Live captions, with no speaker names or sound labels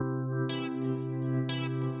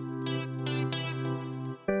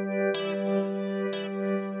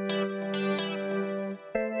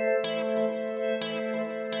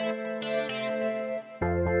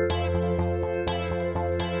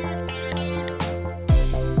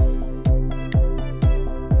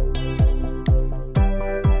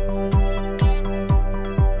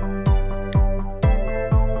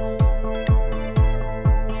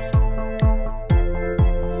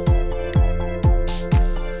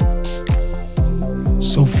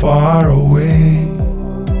so far away.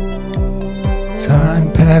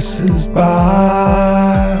 Time passes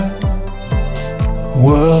by,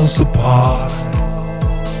 worlds apart,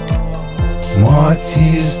 more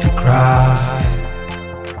tears to cry.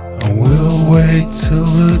 And we'll wait till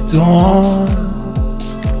the dawn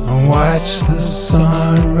and watch the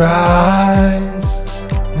sun rise.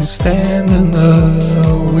 And standing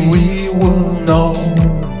there, we will know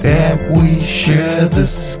that we share the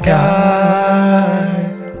sky.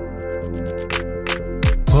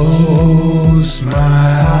 Close my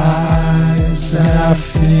eyes and I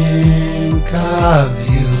think of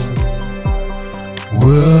you.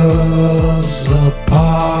 Worlds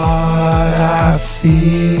apart, I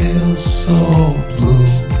feel so blue.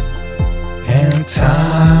 And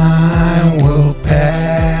time will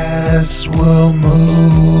pass, we'll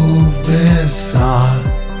move this on,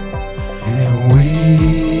 and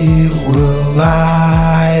we will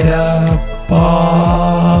light up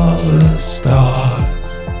all the stars.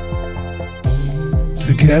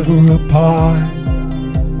 Together apart,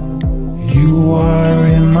 you are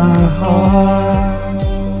in my heart.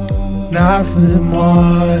 Nothing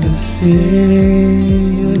more to say,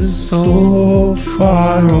 you're so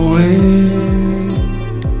far away.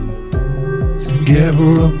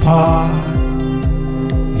 Together apart,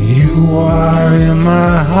 you are in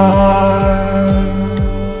my heart.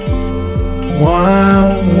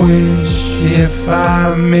 One wish if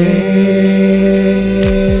I may.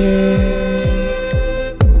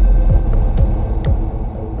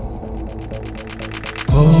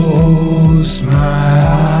 Close my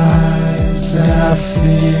eyes and I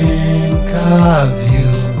think of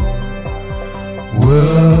you.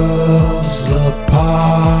 Worlds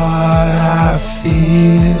apart, I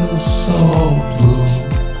feel so blue.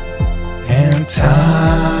 And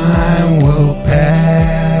time will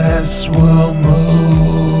pass, we'll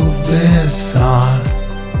move this on,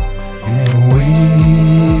 and we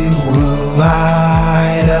will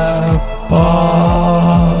light up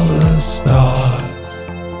all the stars.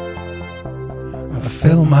 I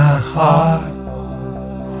fill my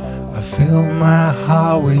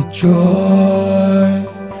heart with joy,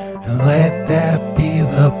 and let that be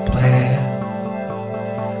the plan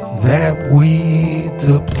that we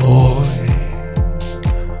deploy.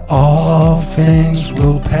 All things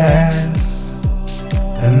will pass,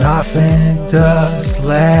 and nothing does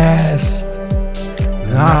last.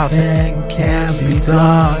 Nothing can be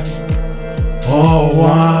done or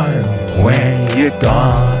won when you're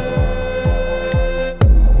gone.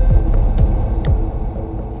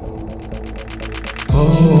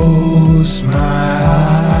 Close my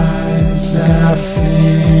eyes and I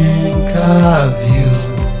think of you.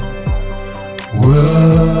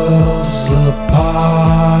 Worlds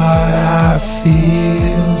apart, I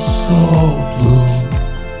feel so blue.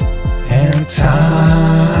 And time